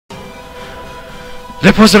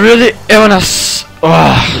Lijep pozdrav ljudi, evo nas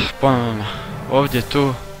ponovno ovdje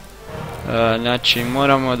tu. Znači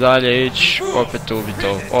moramo dalje ići, opet ubiti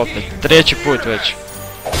ovo, opet, treći put već.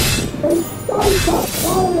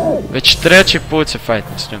 Već treći put se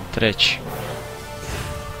fajtno s njom, treći.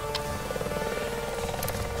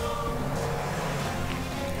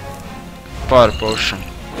 Power potion.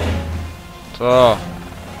 To.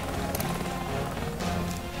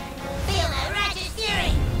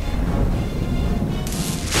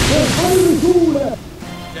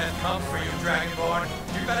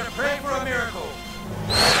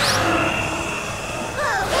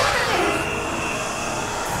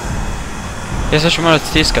 Ja sad ću morat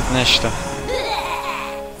stiskat nešto.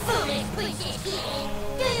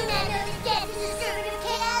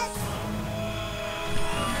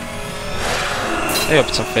 I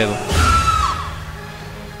opet sam failu.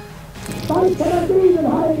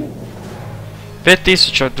 Pet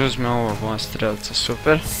 5000 oduzme ovog moja strelica,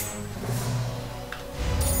 super.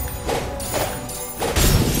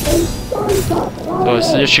 To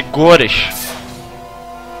sad još i goriš.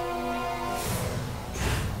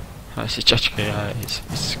 Aj si čačka jaja,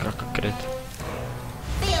 misli kakav kret.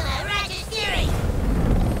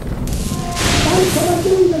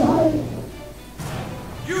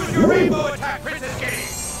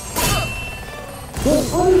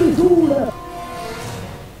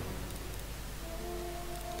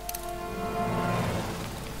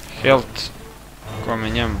 Health, kome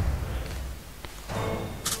njemu.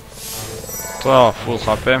 To, full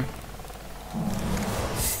HP.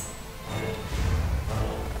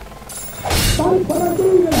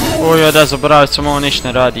 Oj, da, zaboravio sam, ovo ništa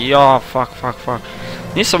ne radi. Ja, fuck.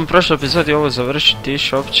 Nisam u prošloj epizodi ovo završiti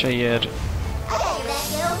iš uopće jer...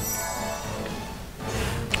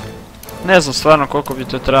 Ne znam stvarno koliko bi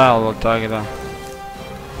to trajalo, tako da...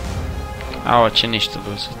 A ovo će ništa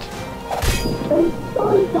oduzeti.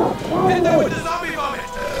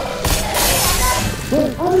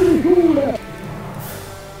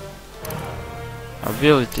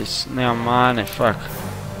 Abilities, nema mane, fuck.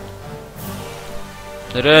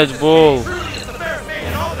 Red Bull.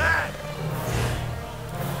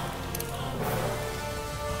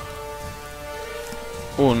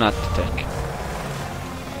 Not attack.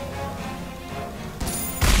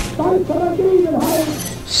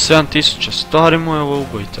 Sedam 7000, stari moj, ovo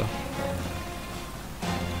ubojito.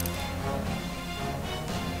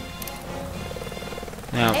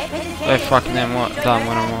 Nema, fuck, ne, da,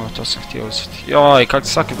 moram ovo, to sam htio uzeti. Joj, kak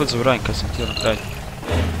svaki put zaboravim kad sam htio napraviti.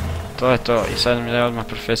 To je to, i sad mi daje odmah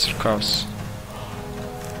profesor Kaos.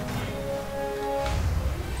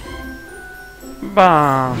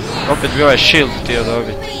 Bam! Opet bi ovaj shield htio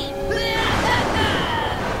dobiti.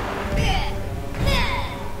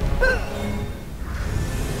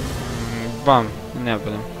 Bam, ne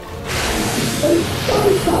budem.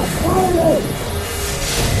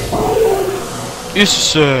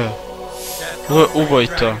 Isuse! Ovo je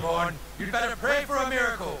ubojito.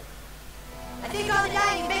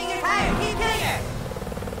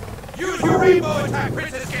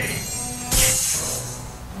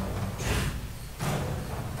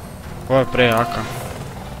 Ovo je prejaka.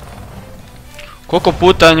 Koliko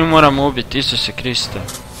puta nju moramo ubiti, Isuse Kriste?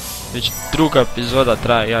 Već druga epizoda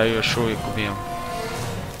traje, ja ju još uvijek ubijam.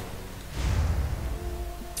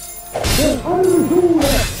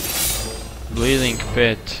 Bleeding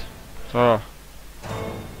 5. To.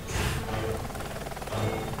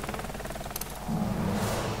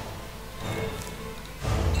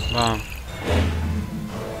 Bam.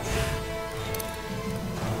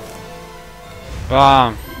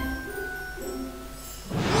 Bam.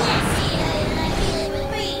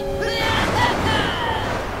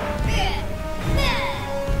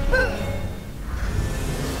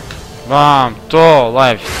 Bam, to,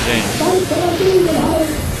 life stream.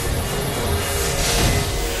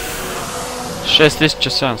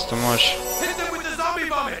 6700 može.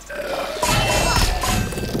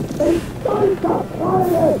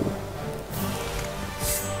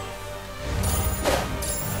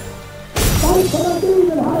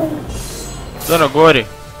 Zara gori.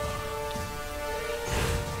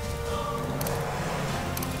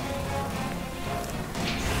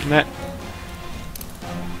 Ne.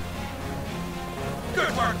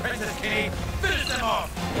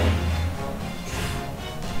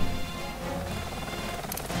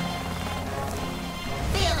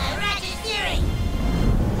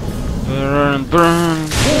 Burn.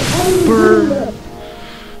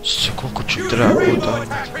 Se koliko ću treba puta.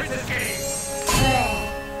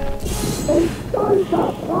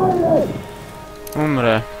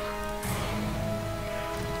 Umre.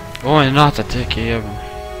 Ovo je nata tek je jebam.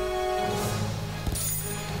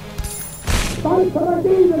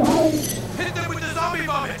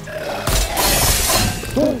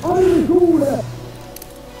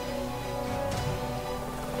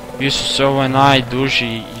 Isuse, ovo je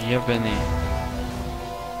najduži jebeni.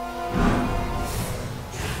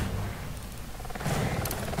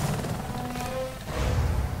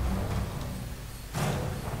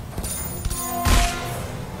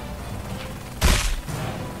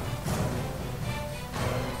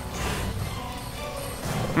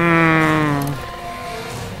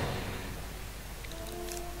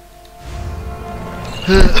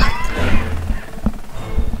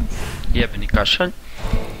 Jebeni kašalj.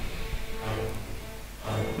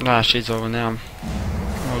 Znaš, iz ovo nemam.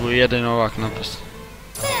 Mogu jedino ovak napast.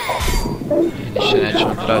 I ništa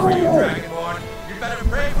nećemo praviti.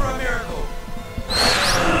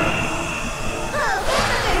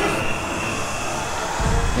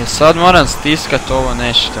 Sad moram stiskat ovo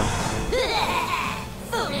nešto.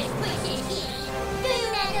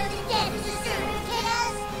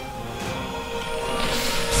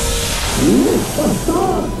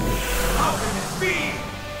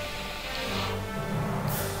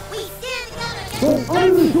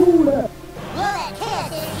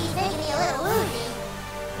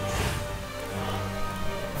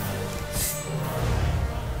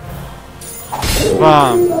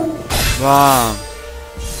 Bam! Bam!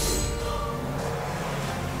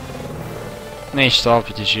 Ništa,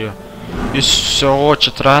 opet je živo. Isuse, ovo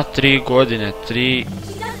će trajati 3 godine, 3...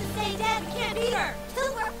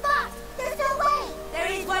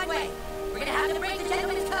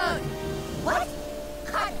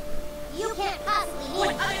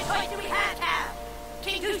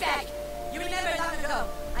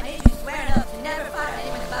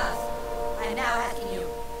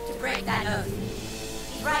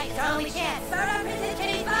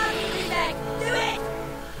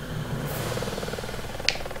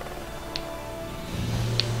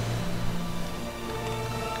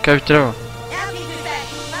 Kaj bi trebao?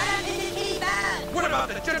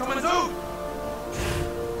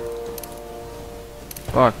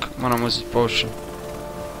 Fuck, moram uzeti potion.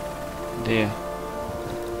 Gdje je?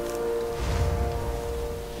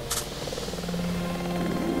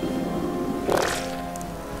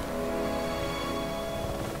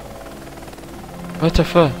 What the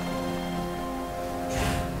fuck?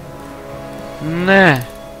 Ne!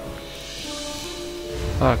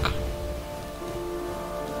 Fuck.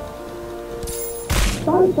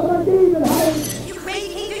 You crazy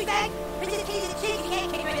king douchebag! Princess Kitty's a chick, you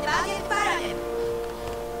can't kick her in the ball, get fire on him!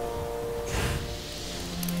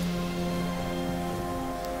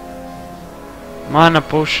 Mana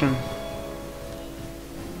potion.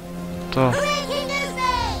 To.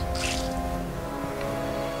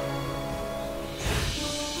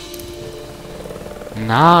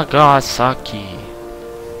 Nagasaki.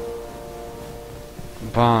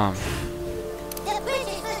 Bam.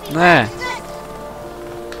 Ne.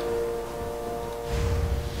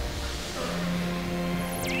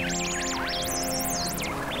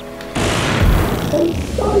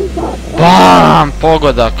 Bam!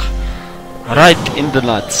 Pogodak. Right in the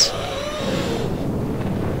nuts.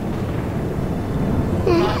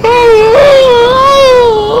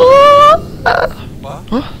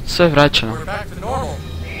 Sve je vraćeno.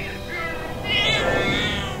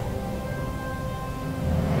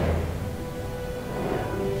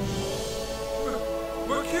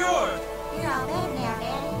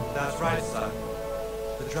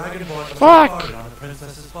 Fuck!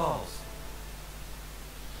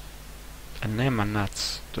 Nema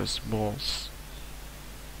nuts, to je balls.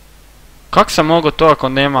 Kak sam mogao to ako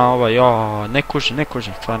nema ovaj, ne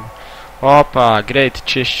kužim, stvarno. Opa, great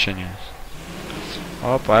čišćenje.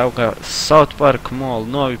 Opa, evo ga, South Park Mall,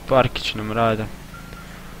 novi parkić nam rade.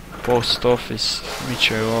 Post office,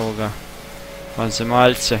 mičaju ovoga.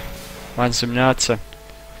 Vanzemaljce, vanzemljace.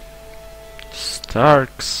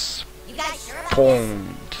 Starks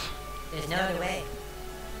Pond.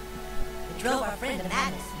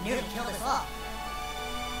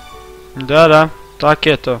 Da, tak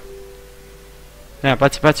je to. Ne,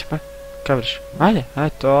 baci, kaj vrši? Ajde,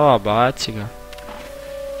 to, baci ga.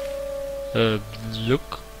 Ljuk.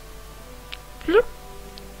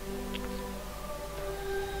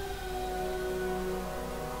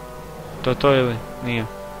 To ili nije?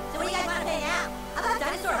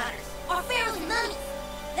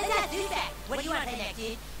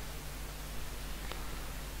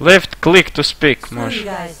 Left click to speak, može.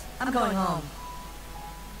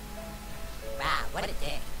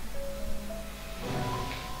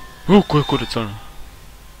 Koji je kurac ono?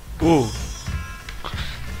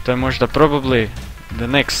 To je možda probably the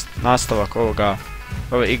next nastavak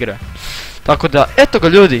ove igre. Tako da, eto ga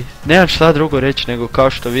ljudi, nemam šta drugo reći nego kao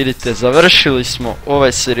što vidite, završili smo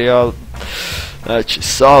ovaj serijal. Znači,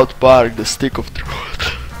 South Park, The Stick of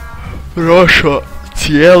Truth. Prošao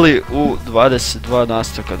cijeli u 22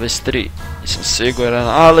 nastavka, 23, nisam siguran,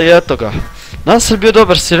 ali eto ga. Nas je bio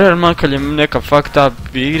dobar serijal, makar je neka fucked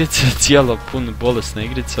up igrica, cijela puno bolesna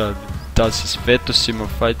igrica, da se s fetusima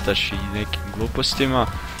fajtaš i nekim glupostima.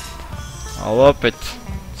 Ali opet,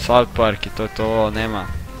 South Park i to nema.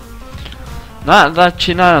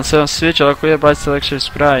 Znači, nadam se vam sviđa, ako je bacite like, share,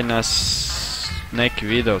 subscribe na neki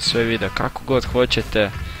video, sve video, kako god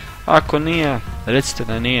hoćete. Ako nije, recite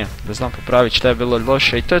da nije, da znam popraviti šta je bilo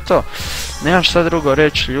loše i to je to. Nemam šta drugo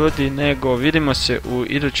reći ljudi, nego vidimo se u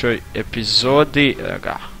idućoj epizodi,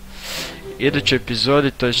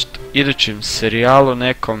 to jest idućem serijalu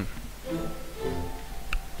nekom.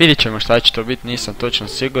 Vidjet ćemo šta će to biti, nisam točno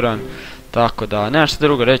siguran. Tako da, nemam šta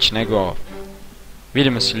drugo reći nego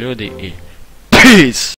vidimo se ljudi i peace!